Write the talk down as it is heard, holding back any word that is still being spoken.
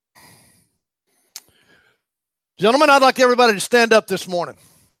Gentlemen, I'd like everybody to stand up this morning.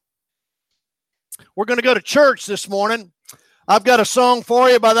 We're going to go to church this morning. I've got a song for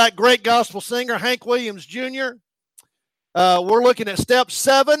you by that great gospel singer, Hank Williams Jr. We're looking at step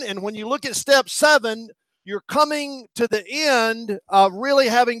 7, and when you look at step 7, you're coming to the end of really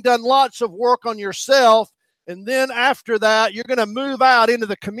having done lots of work on yourself, and then after that, you're going to move out into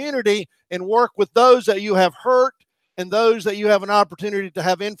the community and work with those that you have hurt and those that you have an opportunity to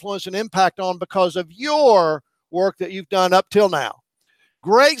have influence and impact on because of your work that you've done up till now.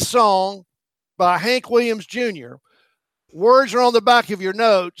 Great song by Hank Williams Jr. Words are on the back of your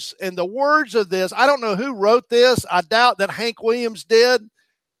notes, and the words of this, I don't know who wrote this. I doubt that Hank Williams did,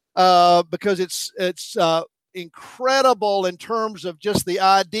 because it's incredible in terms of just the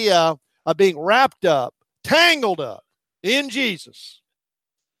idea of being wrapped up, tangled up in Jesus.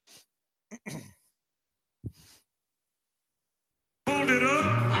 Hold it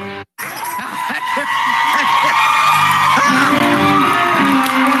up.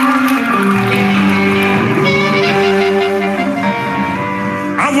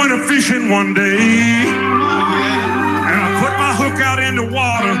 I went fishing one day, and I put my hook out in the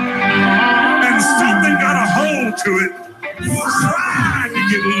water, and something got a hold to it, trying to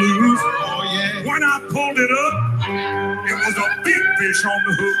get loose. When I pulled it up, it was a big fish on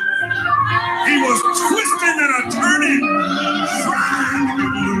the hook. He was twisting and turning, trying to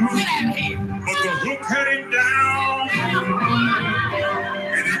get loose, but the hook had him down,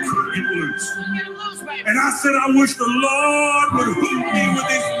 and he couldn't get loose. And I said, I wish the Lord would hook me with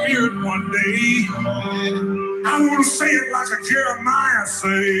his spirit one day. I want to say it like a Jeremiah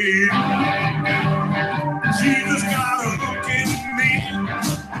say, Jesus got a hook in me.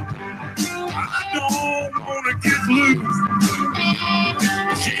 I don't want to get loose.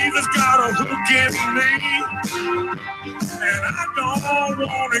 Jesus got a hook in me, and I don't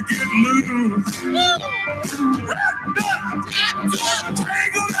want to get loose.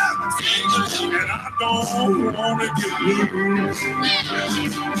 Tangled up, and I don't want to get loose.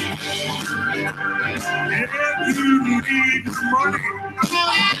 If you need money,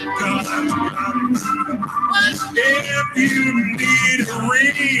 God got it. If you need a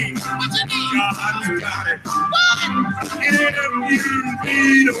ring, God got it. If you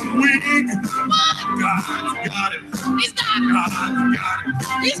need a wig, God got it. He's got it. God got it.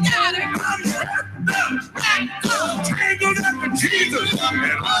 He's got it. I'm wrapped up, tangled up in Jesus, and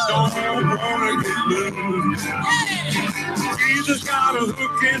I don't want to get loose. Jesus got a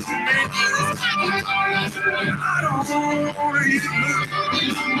hook in me, and I don't want to get loose.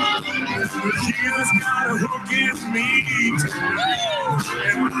 Jesus got a hook in me,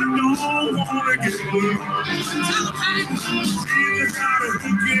 and I don't want to get loose. Jesus got a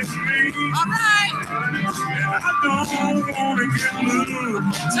hook in me, All right. and I don't want to get loose.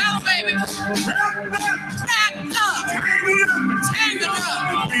 Tell him, baby. Wrapped up. Tangled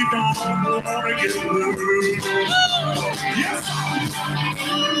up. We don't want to get loose. Yes.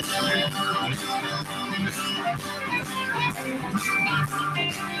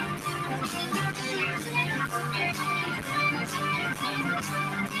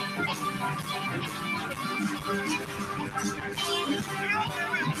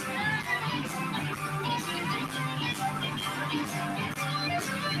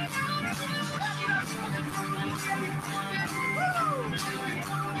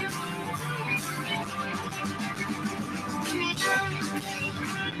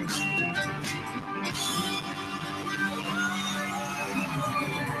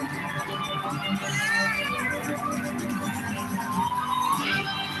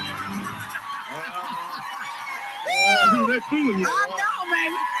 I know,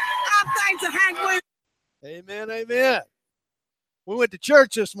 baby. I'm thanks to Hank Williams. Amen, amen. We went to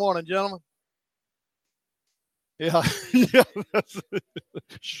church this morning, gentlemen. Yeah. Yeah.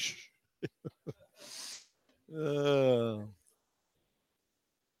 Shh.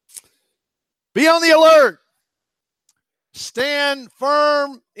 Be on the alert. Stand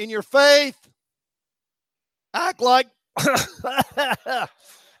firm in your faith. Act like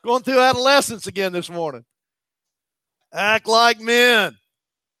going through adolescence again this morning. Act like men.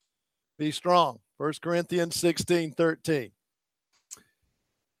 Be strong. 1 Corinthians 16:13.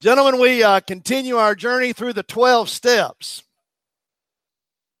 Gentlemen, we continue our journey through the 12 steps,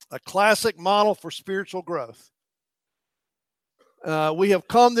 a classic model for spiritual growth. We have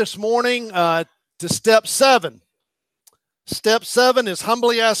come this morning to step 7. Step 7 is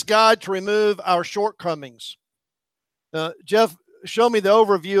humbly ask God to remove our shortcomings. Jeff, show me the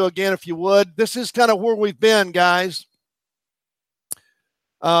overview again, if you would. This is kind of where we've been, guys.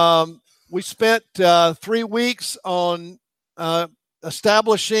 We spent 3 weeks on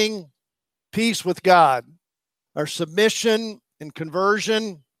establishing peace with God. our submission and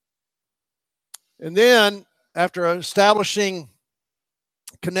conversion. And then after establishing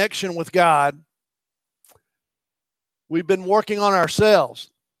connection with God, we've been working on ourselves.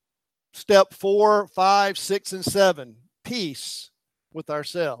 Step 4, 5, 6, and 7, peace with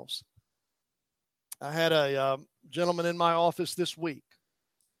ourselves. I had a gentleman in my office this week,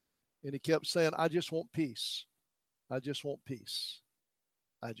 and he kept saying, I just want peace. I just want peace.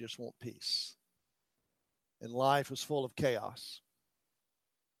 I just want peace. And life is full of chaos.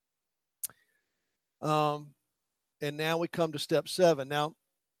 And now we come to step 7. Now,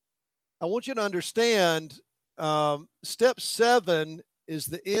 I want you to understand, step 7 is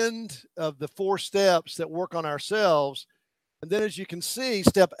the end of the 4 steps that work on ourselves. And then as you can see,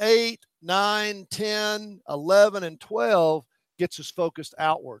 step 8, 9, 10, 11, and 12 gets us focused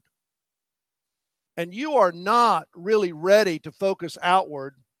outward. And you are not really ready to focus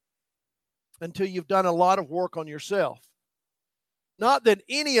outward until you've done a lot of work on yourself. Not that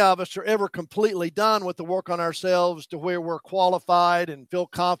any of us are ever completely done with the work on ourselves to where we're qualified and feel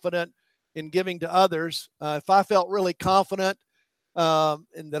confident in giving to others. If I felt really confident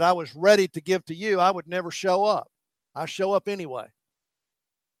and that I was ready to give to you, I would never show up. I show up anyway.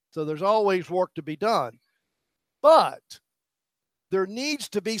 So there's always work to be done. But there needs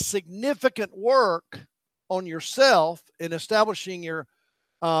to be significant work on yourself in establishing your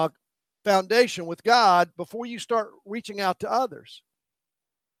foundation with God before you start reaching out to others.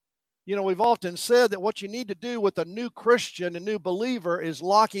 You know, we've often said that what you need to do with a new Christian, a new believer, is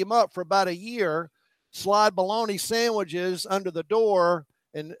lock him up for about a year, slide bologna sandwiches under the door,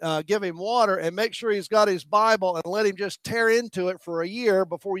 and give him water, and make sure he's got his Bible, and let him just tear into it for a year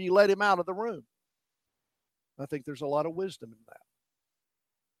before you let him out of the room. I think there's a lot of wisdom in that.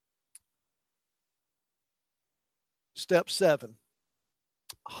 Step 7,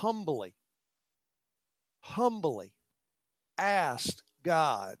 humbly ask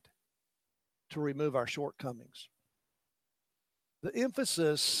God to remove our shortcomings. The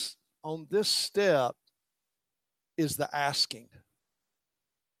emphasis on this step is the asking.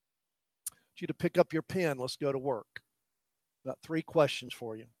 I want you to pick up your pen. Let's go to work. Got 3 questions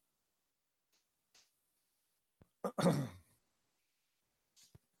for you.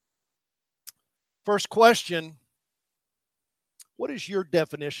 First question, what is your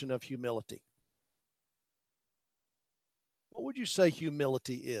definition of humility? What would you say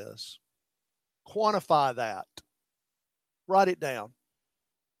humility is? Quantify that. Write it down.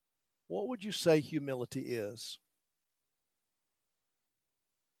 What would you say humility is?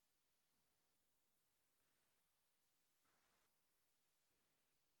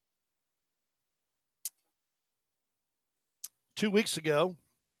 Two weeks ago,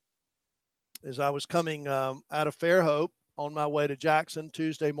 as I was coming out of Fairhope on my way to Jackson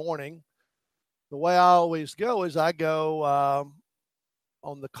Tuesday morning, the way I always go is I go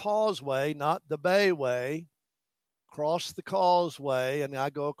on the causeway, not the Bayway, cross the causeway, and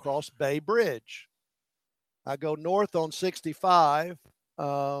I go across Bay Bridge. I go north on 65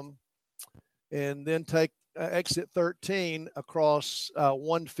 and then take exit 13 across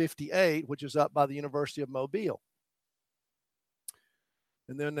 158, which is up by the University of Mobile.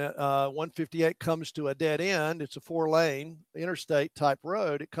 And then 158 comes to a dead end. It's a 4-lane interstate type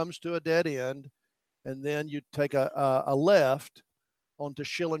road. It comes to a dead end, and then you take a left onto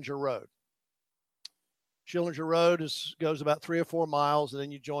Schillinger Road. Schillinger Road goes about 3 or 4 miles, and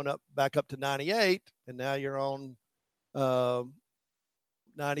then you join back up to 98, and now you're on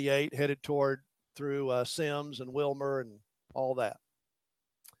 98 headed through Sims and Wilmer and all that.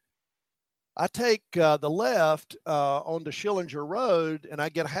 I take the left onto Schillinger Road, and I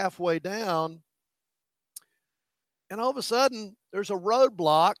get halfway down, and all of a sudden there's a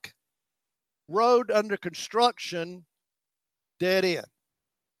roadblock, road under construction, dead end.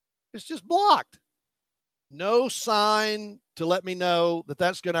 It's just blocked. No sign to let me know that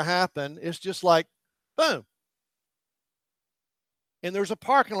that's going to happen. It's just like, boom. And there's a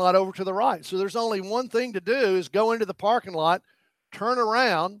parking lot over to the right. So there's only one thing to do is go into the parking lot, turn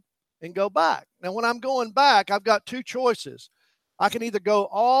around, and go back. Now, when I'm going back, I've got 2 choices. I can either go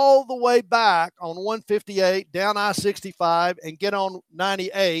all the way back on 158 down I-65 and get on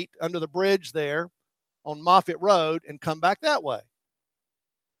 98 under the bridge there on Moffitt Road and come back that way.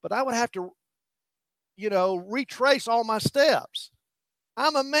 But I would have to, retrace all my steps.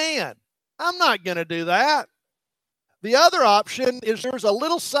 I'm a man. I'm not going to do that. The other option is there's a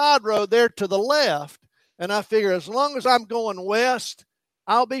little side road there to the left, and I figure as long as I'm going west,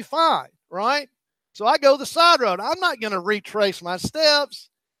 I'll be fine, right? So I go the side road. I'm not going to retrace my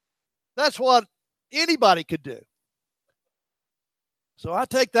steps. That's what anybody could do. So I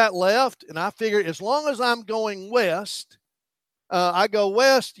take that left, and I figure as long as I'm going west, I go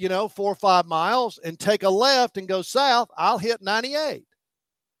west, 4 or 5 miles, and take a left and go south, I'll hit 98.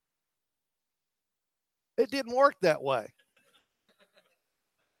 It didn't work that way.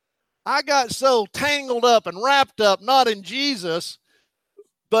 I got so tangled up and wrapped up, not in Jesus,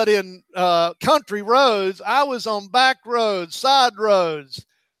 but in country roads. I was on back roads, side roads,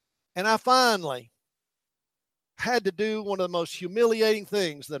 and I finally had to do one of the most humiliating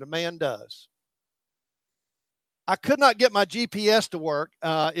things that a man does. I could not get my GPS to work.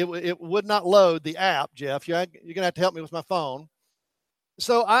 It would not load the app, Jeff. You're going to have to help me with my phone.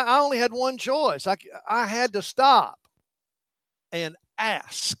 So I only had one choice. I had to stop and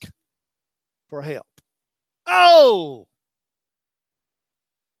ask for help. Oh!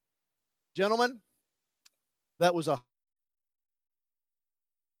 Gentlemen, that was a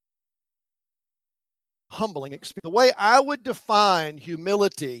humbling experience. The way I would define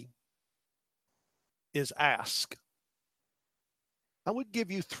humility is ask. I would give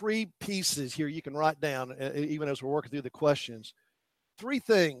you 3 pieces here you can write down, even as we're working through the questions. 3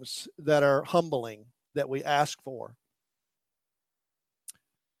 things that are humbling that we ask for.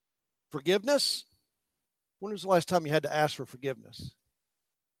 Forgiveness. When was the last time you had to ask for forgiveness?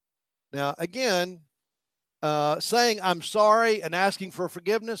 Now, again, saying I'm sorry and asking for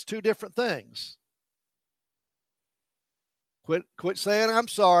forgiveness, 2 different things. Quit saying I'm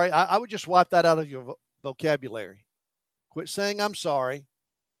sorry. I would just wipe that out of your vocabulary. Quit saying I'm sorry.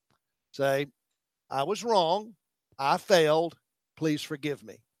 Say, I was wrong. I failed. Please forgive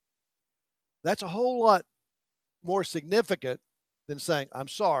me. That's a whole lot more significant than saying I'm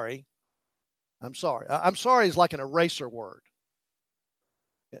sorry. I'm sorry. I'm sorry is like an eraser word.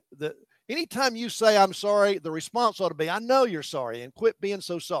 Anytime you say I'm sorry, the response ought to be, I know you're sorry, and quit being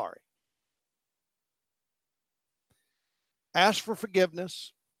so sorry. Ask for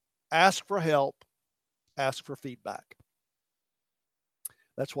forgiveness, ask for help, ask for feedback.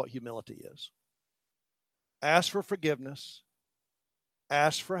 That's what humility is. Ask for forgiveness,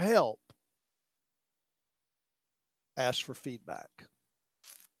 ask for help, ask for feedback.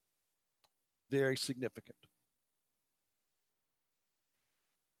 Very significant.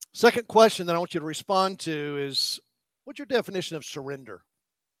 Second question that I want you to respond to is, what's your definition of surrender?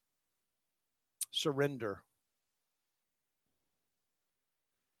 Surrender.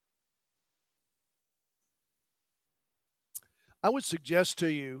 I would suggest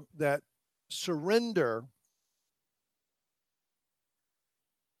to you that surrender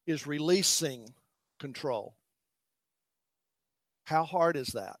is releasing control. How hard is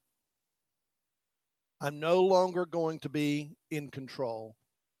that? I'm no longer going to be in control.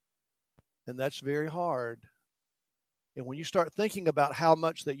 And that's very hard. And when you start thinking about how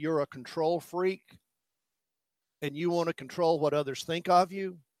much that you're a control freak and you want to control what others think of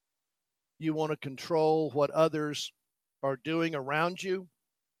you, you want to control what others are doing around you,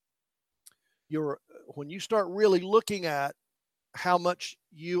 when you start really looking at how much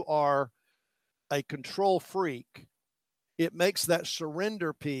you are a control freak, it makes that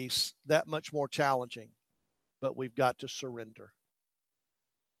surrender piece that much more challenging. But we've got to surrender.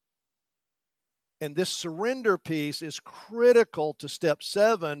 And this surrender piece is critical to step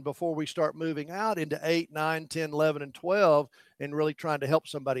 7 before we start moving out into 8, 9, 10, 11, and 12 and really trying to help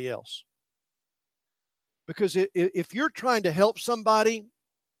somebody else. Because if you're trying to help somebody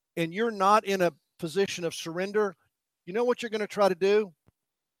and you're not in a position of surrender, you know what you're going to try to do?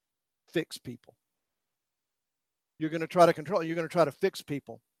 Fix people. You're going to try to control. You're going to try to fix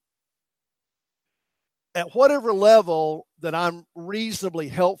people. At whatever level that I'm reasonably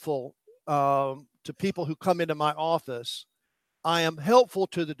helpful to people who come into my office, I am helpful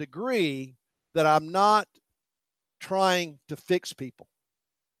to the degree that I'm not trying to fix people.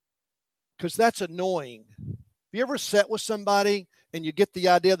 Because that's annoying. Have you ever sat with somebody and you get the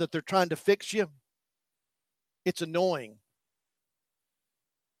idea that they're trying to fix you? It's annoying.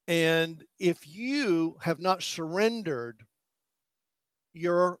 And if you have not surrendered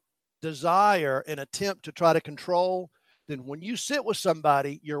your desire and attempt to try to control, then when you sit with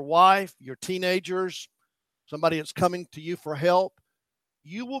somebody, your wife, your teenagers, somebody that's coming to you for help,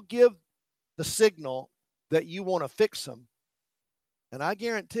 you will give the signal that you want to fix them. And I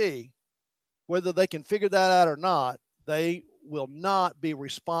guarantee, whether they can figure that out or not, they will not be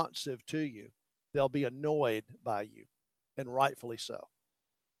responsive to you. They'll be annoyed by you, and rightfully so.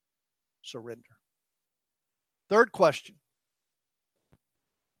 Surrender. Third question.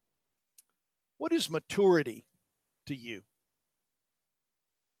 What is maturity to you?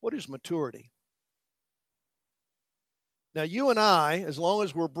 What is maturity? Now, you and I, as long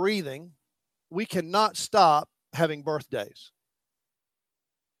as we're breathing, we cannot stop having birthdays.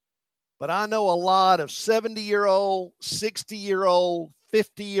 But I know a lot of 70-year-old, 60-year-old,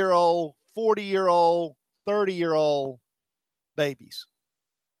 50-year-old, 40-year-old, 30-year-old babies.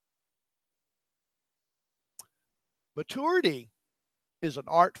 Maturity is an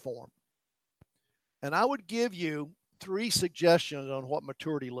art form. And I would give you 3 suggestions on what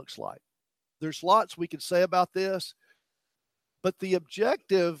maturity looks like. There's lots we could say about this, but the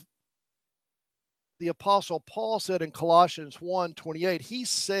objective, the Apostle Paul said in Colossians 1:28, he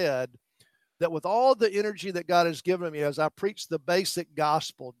said that with all the energy that God has given me as I preach the basic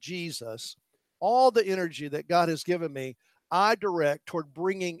gospel, Jesus, all the energy that God has given me, I direct toward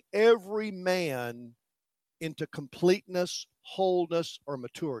bringing every man into completeness, wholeness, or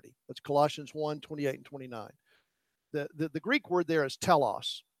maturity. That's Colossians 1:28 and 29. The Greek word there is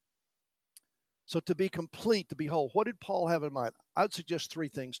telos. So to be complete, to be whole, what did Paul have in mind? I would suggest 3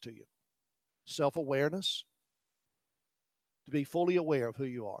 things to you. Self-awareness, to be fully aware of who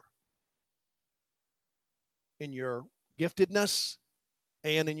you are in your giftedness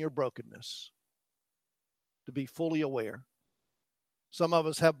and in your brokenness, to be fully aware. Some of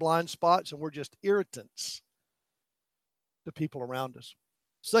us have blind spots and we're just irritants to people around us.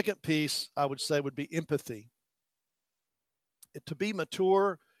 Second piece, I would say, would be empathy. To be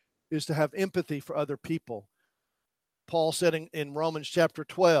mature is to have empathy for other people. Paul said in Romans chapter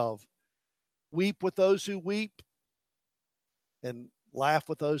 12, weep with those who weep and laugh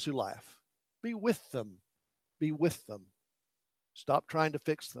with those who laugh. Be with them. Be with them. Stop trying to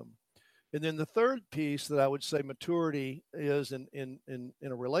fix them. And then the third piece that I would say maturity is in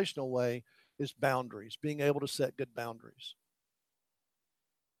a relational way is boundaries, being able to set good boundaries.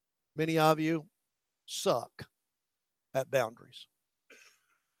 Many of you suck at boundaries.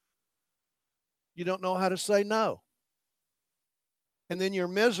 You don't know how to say no. And then you're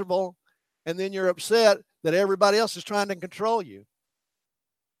miserable, and then you're upset that everybody else is trying to control you.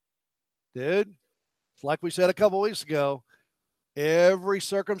 Dude, it's like we said a couple weeks ago, every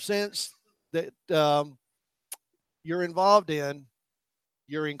circumstance that you're involved in,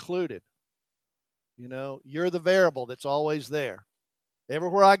 you're included. You know, you're the variable that's always there.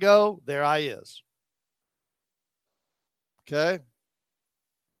 Everywhere I go, there I is. Okay?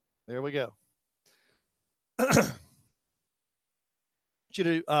 There we go. I want you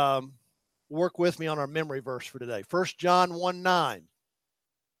to work with me on our memory verse for today. 1 John 1:9.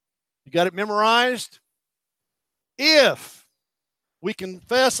 You got it memorized? If we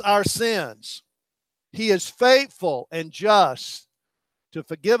confess our sins, he is faithful and just to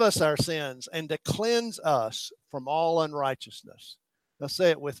forgive us our sins and to cleanse us from all unrighteousness. Now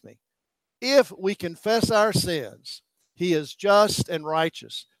say it with me. If we confess our sins, he is just and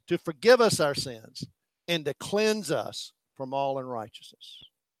righteous to forgive us our sins and to cleanse us from all unrighteousness.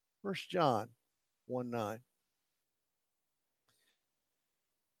 1 John 1:9.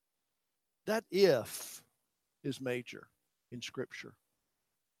 That if is major in Scripture.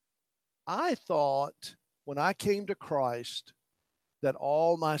 I thought when I came to Christ that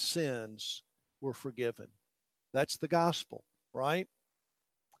all my sins were forgiven. That's the gospel, right?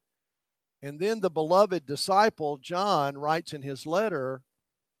 And then the beloved disciple, John, writes in his letter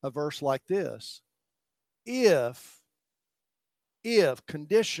a verse like this. If,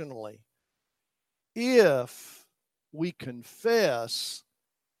 conditionally, if we confess,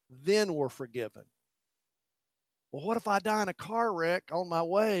 then we're forgiven. Well, what if I die in a car wreck on my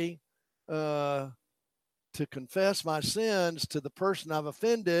way to confess my sins to the person I've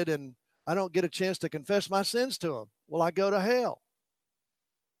offended and I don't get a chance to confess my sins to him? Will I go to hell?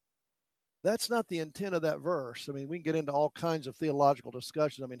 That's not the intent of that verse. I mean, we can get into all kinds of theological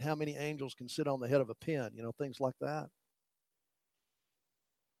discussions. I mean, how many angels can sit on the head of a pin? You know, things like that.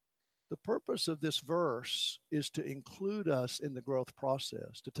 The purpose of this verse is to include us in the growth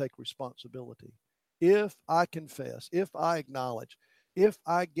process, to take responsibility. If I confess, if I acknowledge, if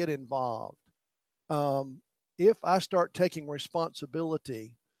I get involved, if I start taking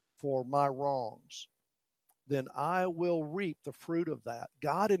responsibility for my wrongs, then I will reap the fruit of that.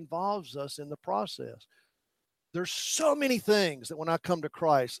 God involves us in the process. There's so many things that when I come to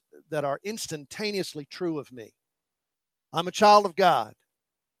Christ that are instantaneously true of me. I'm a child of God.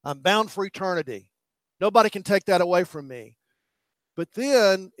 I'm bound for eternity. Nobody can take that away from me. But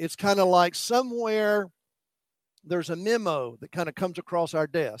then it's kind of like somewhere there's a memo that kind of comes across our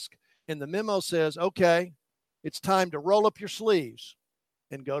desk. And the memo says, okay, it's time to roll up your sleeves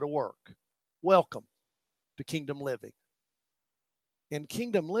and go to work. Welcome to Kingdom Living. And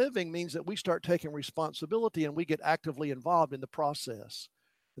Kingdom Living means that we start taking responsibility and we get actively involved in the process.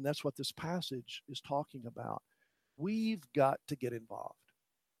 And that's what this passage is talking about. We've got to get involved.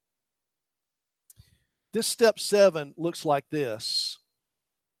 This step 7 looks like this.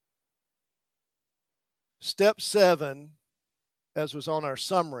 Step 7, as was on our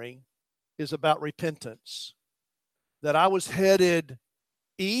summary, is about repentance. That I was headed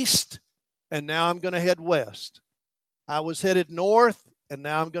east, and now I'm going to head west. I was headed north, and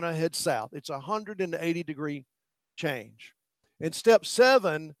now I'm going to head south. It's a 180-degree change. And step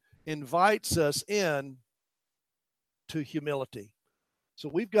 7 invites us in to humility. So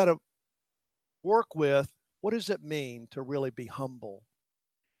we've got to work with, what does it mean to really be humble?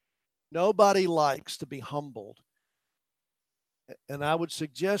 Nobody likes to be humbled. And I would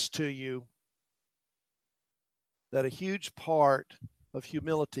suggest to you that a huge part of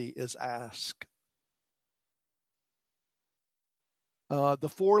humility is ask. The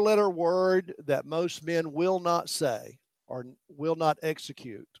 4-letter word that most men will not say or will not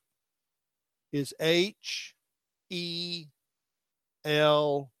execute is H-E-L-P.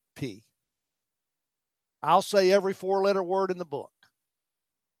 I'll say every 4-letter word in the book.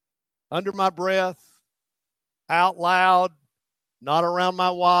 Under my breath, out loud, not around my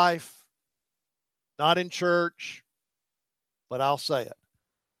wife, not in church, but I'll say it.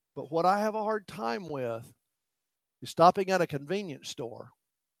 But what I have a hard time with is stopping at a convenience store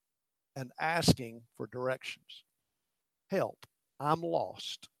and asking for directions. Help, I'm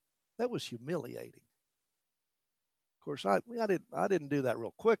lost. That was humiliating. Of course, I didn't do that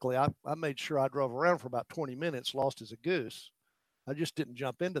real quickly. I made sure I drove around for about 20 minutes, lost as a goose. I just didn't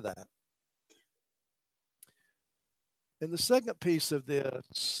jump into that. And the second piece of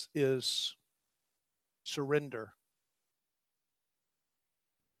this is surrender.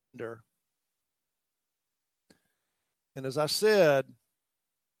 And as I said,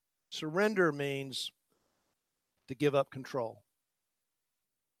 surrender means to give up control.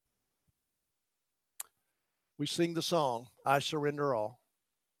 We sing the song, I surrender all.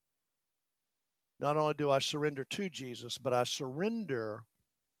 Not only do I surrender to Jesus, but I surrender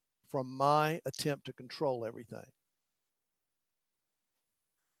from my attempt to control everything.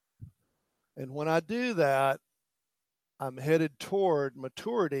 And when I do that, I'm headed toward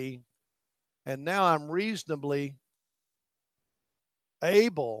maturity, and now I'm reasonably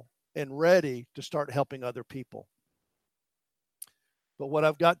able and ready to start helping other people. But what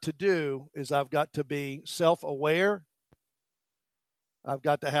I've got to do is I've got to be self-aware. I've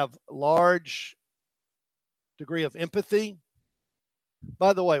got to have a large degree of empathy.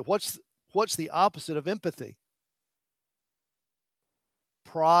 By the way, what's the opposite of empathy?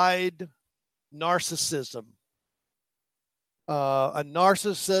 Pride, narcissism. A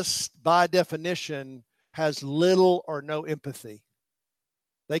narcissist, by definition, has little or no empathy.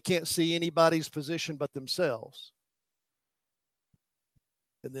 They can't see anybody's position but themselves.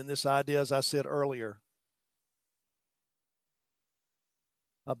 And then this idea, as I said earlier,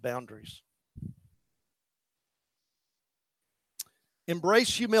 of boundaries.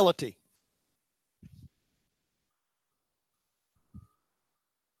 Embrace humility. I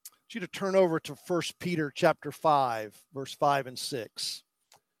want you to turn over to 1 Peter chapter 5, verse 5 and 6.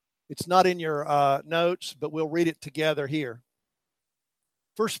 It's not in your notes, but we'll read it together here.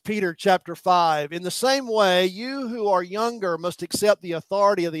 1 Peter chapter 5, in the same way, you who are younger must accept the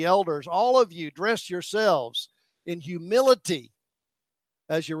authority of the elders. All of you dress yourselves in humility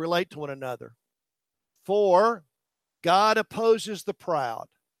as you relate to one another. For God opposes the proud,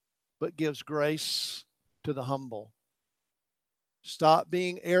 but gives grace to the humble. Stop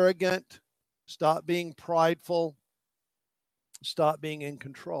being arrogant. Stop being prideful. Stop being in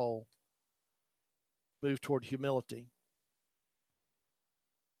control. Move toward humility.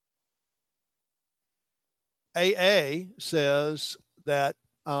 AA says that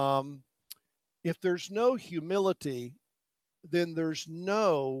if there's no humility, then there's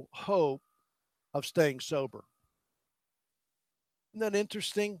no hope of staying sober. Isn't that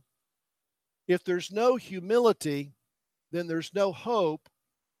interesting? If there's no humility, then there's no hope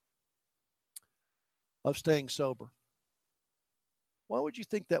of staying sober. Why would you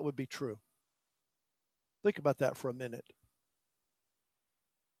think that would be true? Think about that for a minute.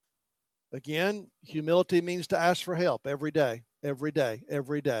 Again, humility means to ask for help every day, every day,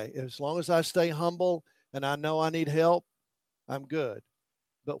 every day. As long as I stay humble and I know I need help, I'm good.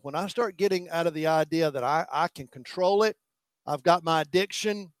 But when I start getting out of the idea that I can control it, I've got my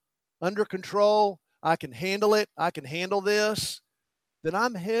addiction under control, I can handle it, I can handle this, then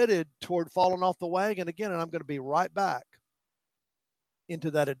I'm headed toward falling off the wagon again, and I'm going to be right back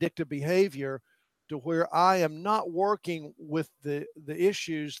into that addictive behavior to where I am not working with the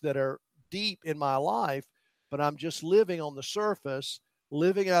issues that are deep in my life, but I'm just living on the surface,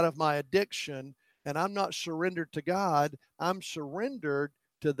 living out of my addiction, and I'm not surrendered to God. I'm surrendered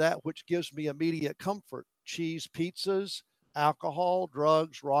to that which gives me immediate comfort: cheese, pizzas, alcohol,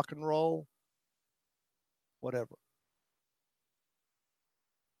 drugs, rock and roll. whatever.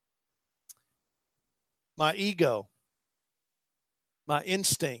 My ego, my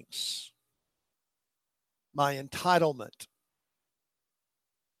instincts, my entitlement,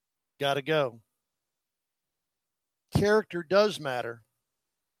 got to go. Character does matter.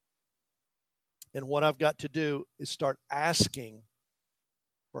 And what I've got to do is start asking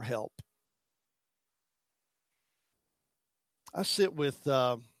for help. I sit with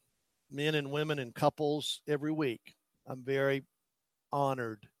men and women and couples every week. I'm very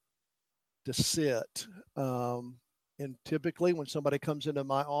honored to sit. And typically when somebody comes into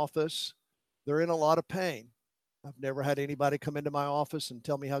my office, they're in a lot of pain. I've never had anybody come into my office and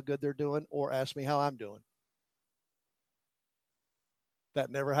tell me how good they're doing or ask me how I'm doing.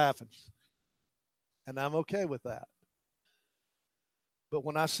 That never happens. And I'm okay with that. But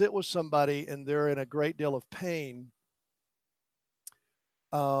when I sit with somebody and they're in a great deal of pain,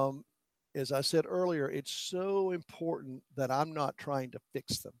 as I said earlier, it's so important that I'm not trying to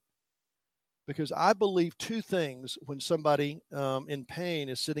fix them. Because I believe two things when somebody in pain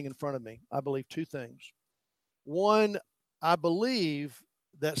is sitting in front of me. I believe two things. One, I believe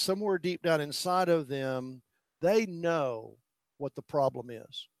that somewhere deep down inside of them, they know what the problem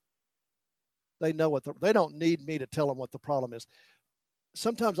is. They know what they don't need me to tell them what the problem is.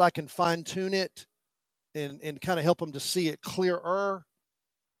 Sometimes I can fine tune it and kind of help them to see it clearer,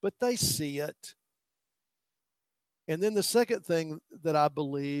 but they see it. And then the second thing that I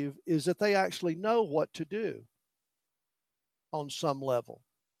believe is that they actually know what to do on some level.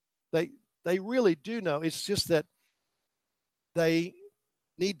 They really do know. It's just that they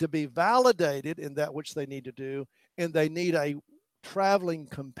need to be validated in that which they need to do, and they need a traveling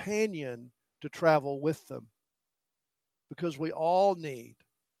companion to travel with them. Because we all need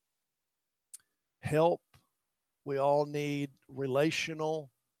help. We all need relational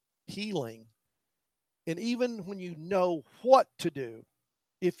healing. And even when you know what to do,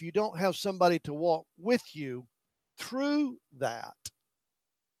 if you don't have somebody to walk with you through that,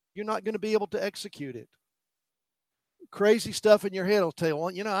 you're not going to be able to execute it. Crazy stuff in your head will tell you, well,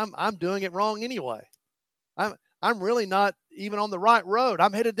 you know, I'm doing it wrong anyway. I'm really not even on the right road.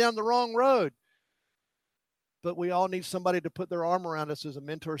 I'm headed down the wrong road. But we all need somebody to put their arm around us. As a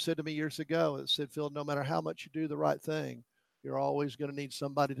mentor said to me years ago, it said, Phil, no matter how much you do the right thing, you're always going to need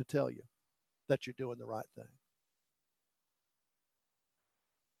somebody to tell you that you're doing the right thing.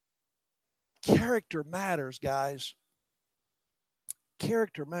 Character matters, guys.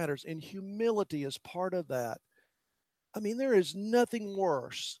 Character matters, and humility is part of that. I mean, there is nothing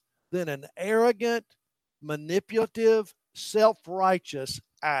worse than an arrogant, manipulative, self-righteous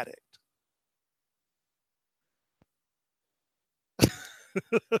addict.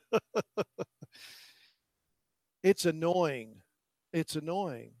 It's annoying. It's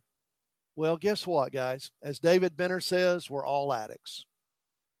annoying. Well, guess what, guys? As David Benner says, we're all addicts.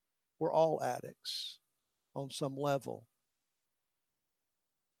 We're all addicts on some level.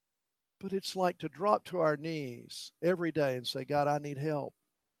 But it's like to drop to our knees every day and say, God, I need help.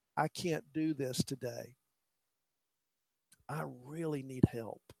 I can't do this today. I really need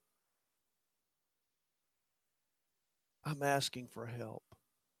help. I'm asking for help.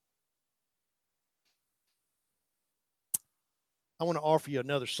 I want to offer you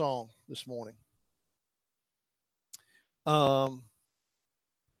another song this morning. I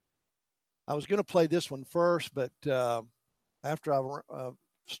was going to play this one first, but after I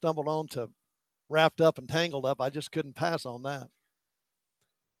stumbled on to Wrapped Up and Tangled Up, I just couldn't pass on that.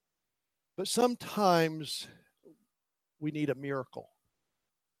 But sometimes we need a miracle.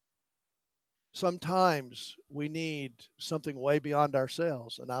 Sometimes we need something way beyond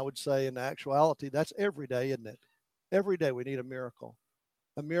ourselves. And I would say in actuality, that's every day, isn't it? Every day we need a miracle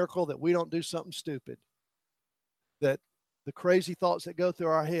that we don't do something stupid, that the crazy thoughts that go through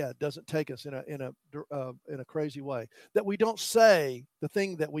our head doesn't take us in a crazy way, that we don't say the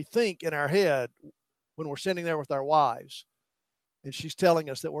thing that we think in our head when we're sitting there with our wives and she's telling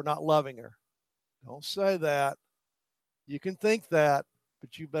us that we're not loving her. Don't say that. You can think that,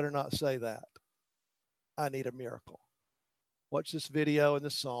 but you better not say that. I need a miracle. Watch this video and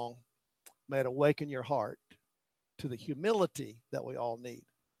this song. May it awaken your heart to the humility that we all need.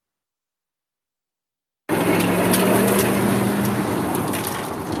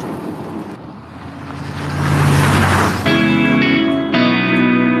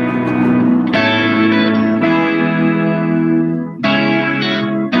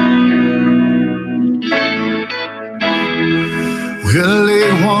 Well,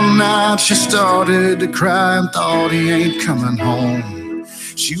 late one night she started to cry and thought he ain't coming home.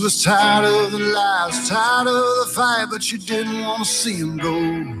 She was tired of the lies, tired of the fight, but she didn't want to see him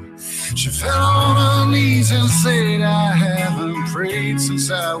go. She fell on her knees and said, I haven't prayed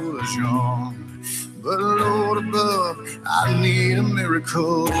since I was young. But Lord above, I need a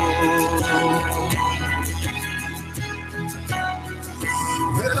miracle.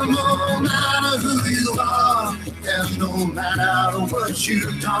 Well, no matter who you are, and no matter what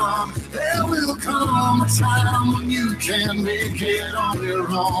you've done, there will come a time when you can make it on your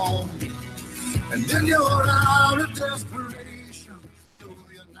own. And then you're out of desperation, though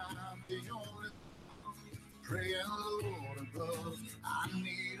you're not the only one. Praying, Lord above, I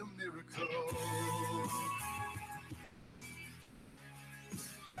need a miracle.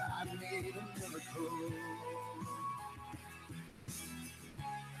 I need a miracle.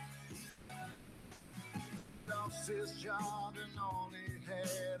 Lost his job and all he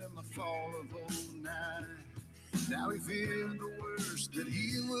had in the fall of '09. Now he feared the worst, that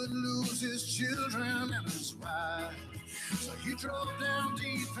he would lose his children and his wife. So he drove down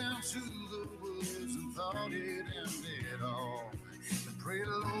deep into the woods and thought he'd end it all. And pray the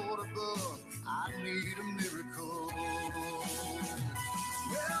Lord above, I need a miracle.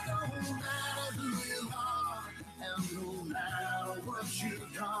 Well, no matter who you are, and no matter what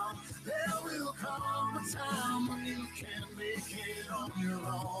you've done, there will come a time when you can't make it on your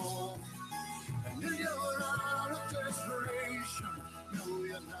own. And then you're out of desperation, no,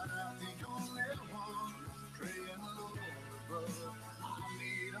 you're not the only one. Praying, Lord above, I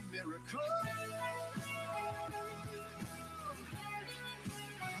need a miracle.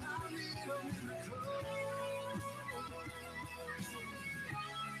 I need a miracle.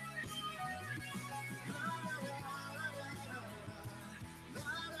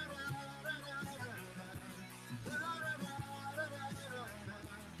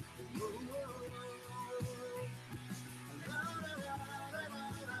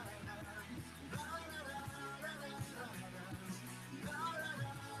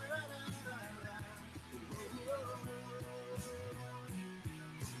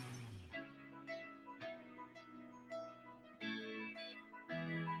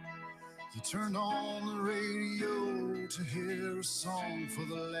 He turned on the radio to hear a song for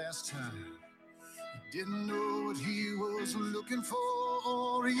the last time. He didn't know what he was looking for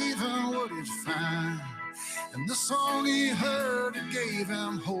or even what he'd find. And the song he heard, it gave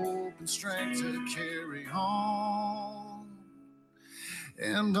him hope and strength to carry on.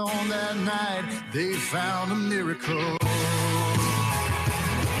 And on that night, they found a miracle.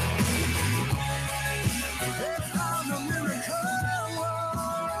 They found a miracle.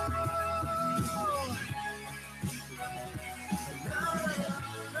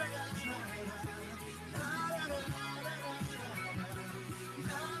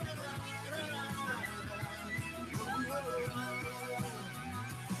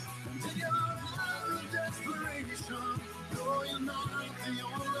 No, you're not the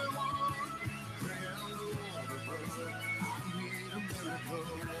only one. Praying, Lord above, I need a miracle.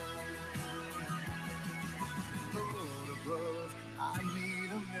 Lord above, I need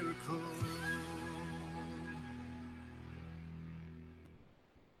a miracle.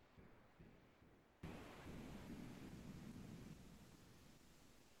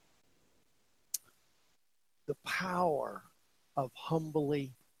 The power of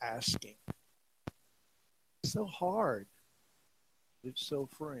humbly asking. It's so hard. It's so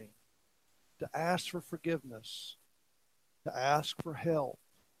freeing. To ask for forgiveness, to ask for help,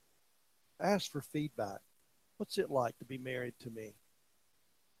 ask for feedback. What's it like to be married to me?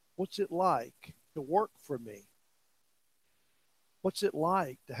 What's it like to work for me? What's it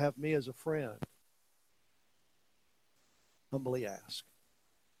like to have me as a friend? Humbly ask.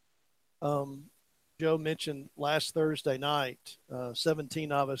 Joe mentioned last Thursday night,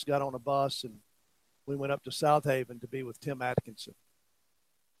 17 of us got on a bus and we went up to South Haven to be with Tim Atkinson.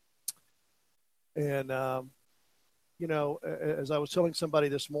 And, you know, as I was telling somebody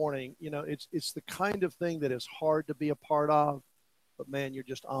this morning, you know, it's the kind of thing that is hard to be a part of, but man, you're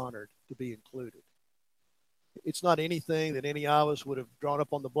just honored to be included. It's not anything that any of us would have drawn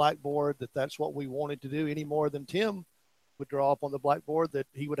up on the blackboard that that's what we wanted to do, any more than Tim would draw up on the blackboard that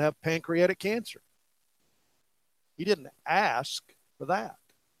he would have pancreatic cancer. He didn't ask for that.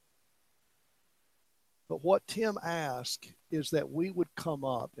 But what Tim asked is that we would come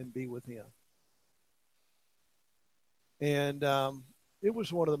up and be with him. And it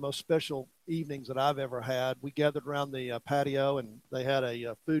was one of the most special evenings that I've ever had. We gathered around the patio, and they had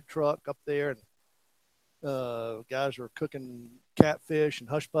a food truck up there, and guys were cooking catfish and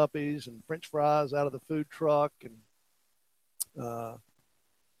hush puppies and French fries out of the food truck, and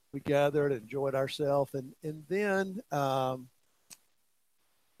we gathered and enjoyed ourselves. And then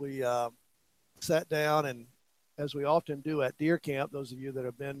we sat down, and as we often do at Deer Camp, those of you that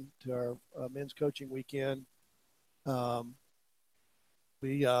have been to our men's coaching weekend,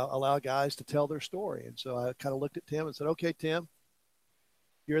 we allow guys to tell their story. And so I kind of looked at Tim and said, okay, Tim,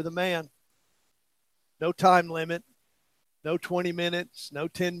 you're the man. No time limit, no 20 minutes, no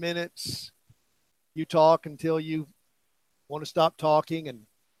 10 minutes. You talk until you want to stop talking. And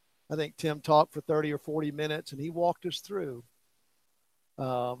I think Tim talked for 30 or 40 minutes, and he walked us through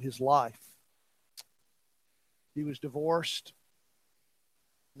his life. He was divorced.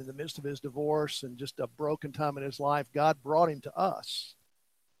 In the midst of his divorce and just a broken time in his life, God brought him to us.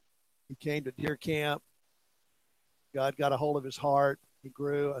 He came to Deer Camp. God got a hold of his heart. He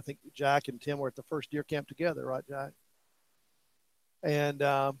grew. I think Jack and Tim were at the first Deer Camp together, right, Jack? And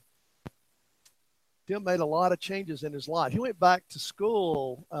Tim made a lot of changes in his life. He went back to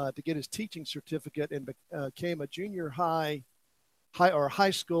school to get his teaching certificate and became a junior high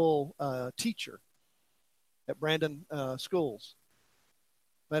school teacher at Brandon Schools.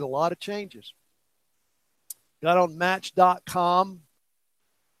 Made a lot of changes. Got on Match.com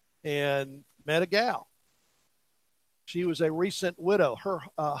and met a gal. She was a recent widow. Her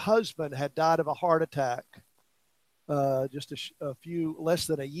husband had died of a heart attack just a few, less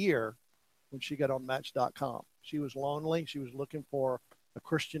than a year when she got on Match.com. She was lonely. She was looking for a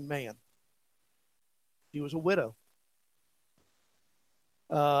Christian man. She was a widow.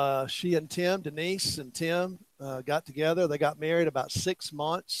 She and Tim, Denise and Tim, got together. They got married about 6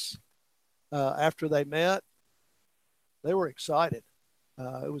 months after they met. They were excited.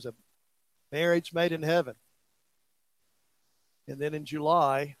 It was a marriage made in heaven. And then in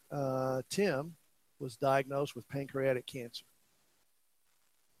July, Tim was diagnosed with pancreatic cancer.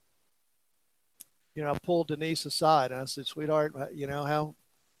 You know, I pulled Denise aside and I said, sweetheart, you know, how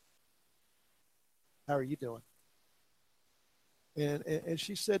are you doing? And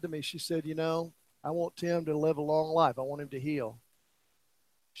she said to me, she said, you know, I want Tim to live a long life. I want him to heal.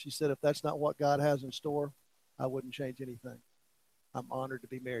 She said, if that's not what God has in store, I wouldn't change anything. I'm honored to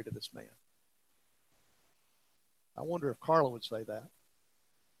be married to this man. I wonder if Carla would say that.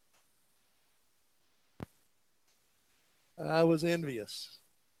 I was envious.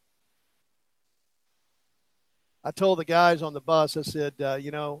 I told the guys on the bus, I said,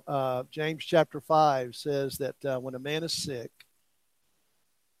 James chapter 5 says that when a man is sick,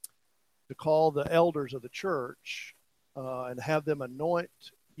 to call the elders of the church and have them anoint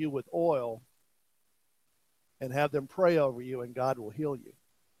you with oil and have them pray over you, and God will heal you.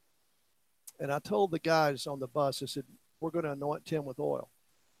 And I told the guys on the bus, I said, we're going to anoint Tim with oil.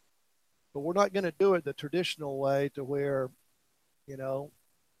 But we're not going to do it the traditional way to where, you know,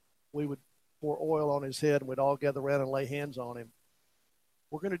 we would pour oil on his head and we'd all gather around and lay hands on him.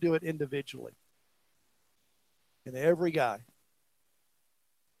 We're going to do it individually. And every guy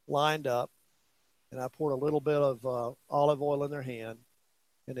lined up, and I poured a little bit of olive oil in their hand,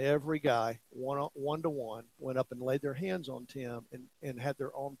 and every guy, one to one, went up and laid their hands on Tim and had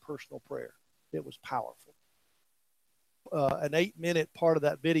their own personal prayer. It was powerful. An 8-minute part of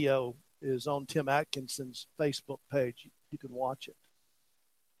that video is on Tim Atkinson's Facebook page. You can watch it.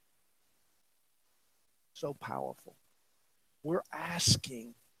 So powerful. We're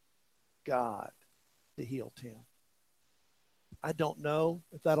asking God to heal Tim. I don't know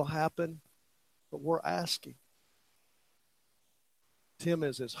if that'll happen, but we're asking. Tim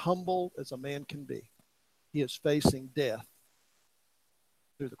is as humble as a man can be. He is facing death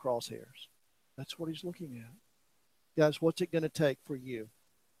through the crosshairs. That's what he's looking at. Guys, what's it going to take for you,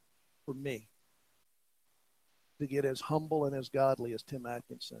 for me, to get as humble and as godly as Tim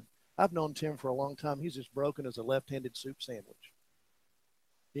Atkinson? I've known Tim for a long time. He's as broken as a left-handed soup sandwich.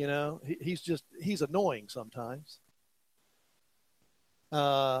 You know, he's annoying sometimes.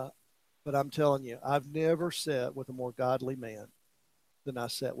 But I'm telling you, I've never sat with a more godly man than I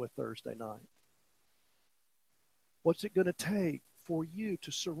sat with Thursday night. What's it going to take for you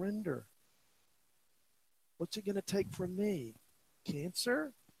to surrender? What's it going to take for me?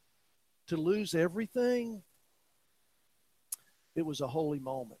 Cancer? To lose everything? It was a holy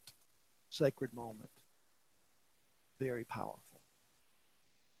moment, sacred moment, very powerful.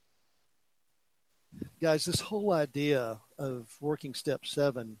 Guys, this whole idea of working step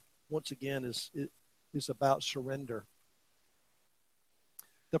 7, once again, is about surrender.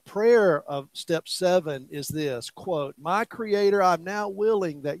 The prayer of step 7 is this, quote, "My Creator, I'm now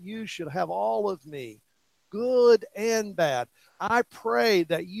willing that you should have all of me, good and bad. I pray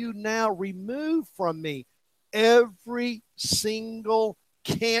that you now remove from me every single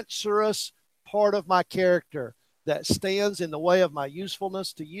cancerous part of my character that stands in the way of my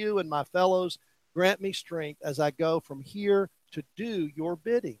usefulness to you and my fellows. Grant me strength as I go from here to do your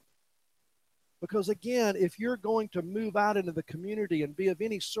bidding. Because again, if you're going to move out into the community and be of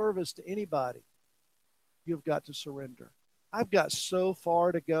any service to anybody, you've got to surrender. I've got so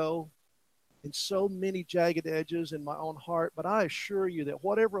far to go and so many jagged edges in my own heart, but I assure you that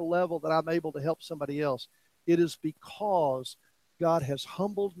whatever level that I'm able to help somebody else, it is because God has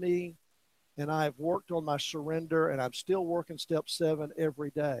humbled me and I've worked on my surrender, and I'm still working step 7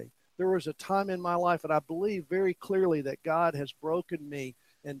 every day. There was a time in my life, and I believe very clearly that God has broken me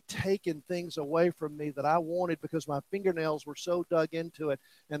and taken things away from me that I wanted because my fingernails were so dug into it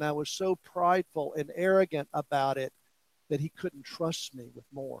and I was so prideful and arrogant about it that he couldn't trust me with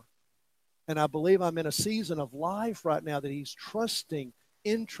more. And I believe I'm in a season of life right now that he's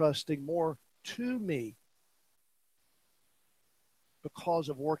entrusting more to me because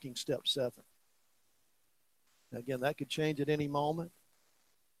of working step 7. Again, that could change at any moment.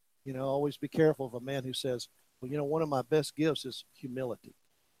 You know, always be careful of a man who says, well, you know, one of my best gifts is humility.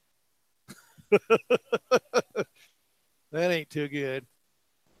 That ain't too good.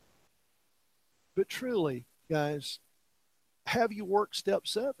 But truly, guys, have you worked step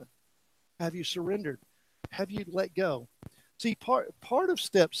 7? Have you surrendered? Have you let go? See, part of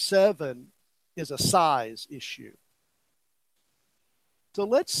step 7 is a size issue. So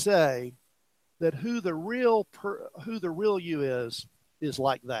let's say that who the real you is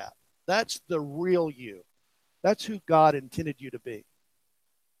like that. That's the real you. That's who God intended you to be.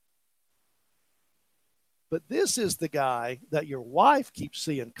 But this is the guy that your wife keeps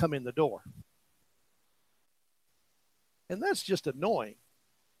seeing come in the door. And that's just annoying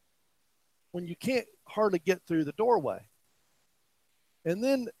when you can't hardly get through the doorway. And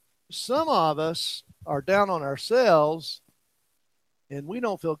then some of us are down on ourselves and we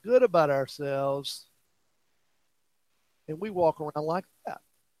don't feel good about ourselves, and we walk around like that.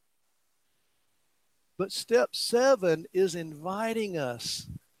 But step 7 is inviting us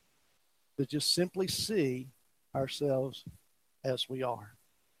to just simply see ourselves as we are.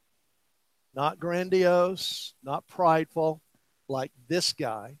 Not grandiose, not prideful like this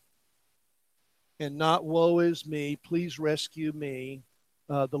guy, and not woe is me, please rescue me,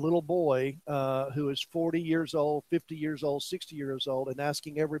 the little boy who is 40 years old, 50 years old, 60 years old, and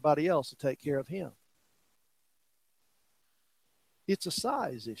asking everybody else to take care of him. It's a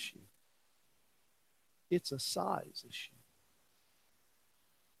size issue. It's a size issue.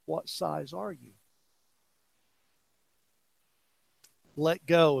 What size are you? Let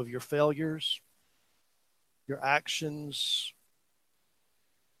go of your failures, your actions,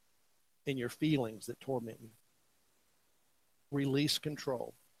 and your feelings that torment you. Release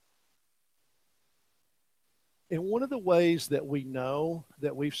control. And one of the ways that we know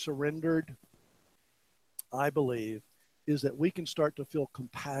that we've surrendered, I believe, is that we can start to feel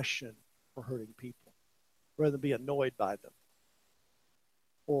compassion for hurting people rather than be annoyed by them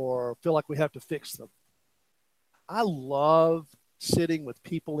or feel like we have to fix them. I love sitting with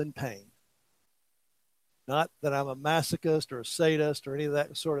people in pain. Not that I'm a masochist or a sadist or any of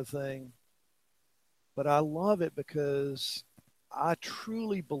that sort of thing, but I love it because I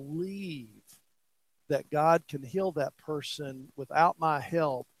truly believe that God can heal that person without my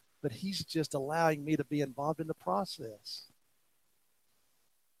help, but he's just allowing me to be involved in the process.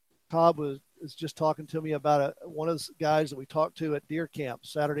 Todd was just talking to me about one of the guys that we talked to at deer camp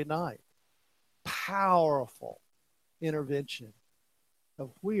Saturday night. Powerful intervention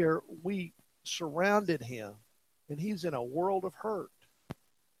of where we surrounded him, and he's in a world of hurt.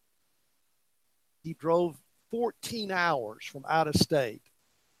 He drove 14 hours from out of state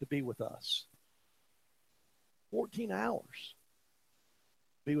to be with us. 14 hours.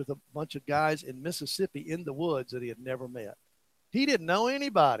 Be with a bunch of guys in Mississippi in the woods that he had never met. He didn't know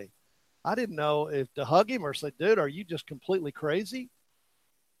anybody. I didn't know if to hug him or say, dude, are you just completely crazy?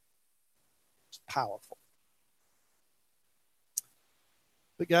 It's powerful.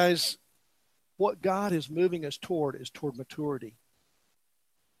 But guys, what God is moving us toward is toward maturity.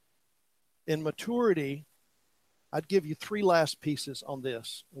 In maturity, I'd give you 3 last pieces on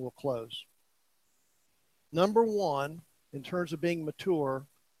this, and we'll close. Number 1, in terms of being mature,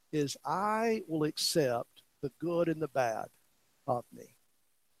 is I will accept the good and the bad of me.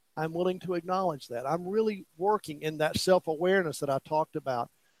 I'm willing to acknowledge that. I'm really working in that self-awareness that I talked about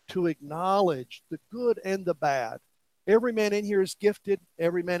to acknowledge the good and the bad. Every man in here is gifted.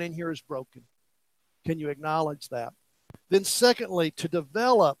 Every man in here is broken. Can you acknowledge that? Then secondly, to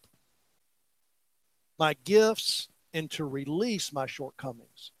develop my gifts and to release my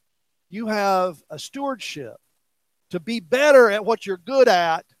shortcomings. You have a stewardship to be better at what you're good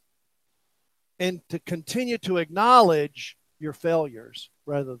at and to continue to acknowledge your failures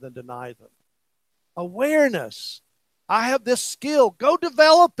rather than deny them. Awareness. I have this skill. Go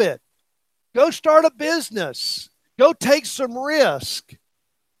develop it. Go start a business. Go take some risk.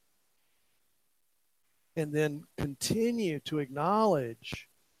 And then continue to acknowledge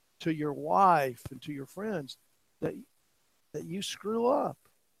to your wife and to your friends that you screw up.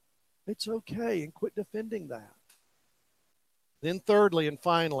 It's okay, and quit defending that. Then thirdly and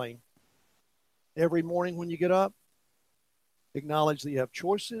finally, every morning when you get up, acknowledge that you have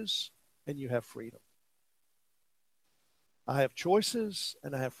choices and you have freedom. I have choices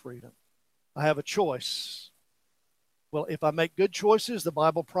and I have freedom. I have a choice. Well, if I make good choices, the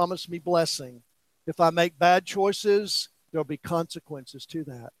Bible promised me blessing. If I make bad choices, there'll be consequences to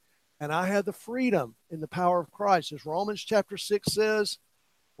that. And I have the freedom in the power of Christ. As Romans chapter 6 says,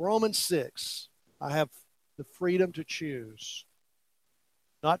 Romans 6, I have the freedom to choose.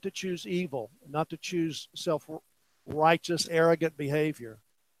 Not to choose evil, not to choose self-righteous, arrogant behavior.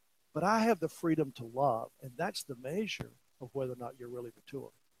 But I have the freedom to love, and that's the measure of whether or not you're really mature.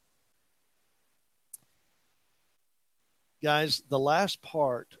 Guys, the last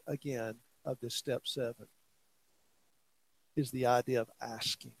part, again, of this step 7 is the idea of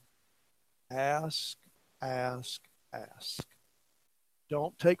asking. Ask, ask, ask.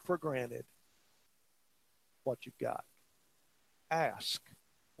 Don't take for granted what you've got. Ask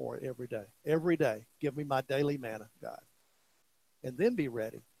for it every day. Every day, give me my daily manna, God. And then be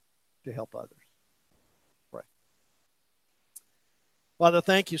ready to help others. Pray. Father,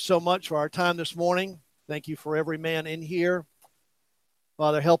 thank you so much for our time this morning. Thank you for every man in here.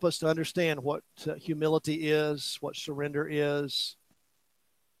 Father, help us to understand what humility is, what surrender is,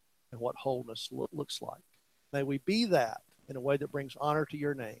 and what wholeness looks like. May we be that in a way that brings honor to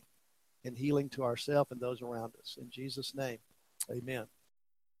your name and healing to ourselves and those around us. In Jesus' name, amen.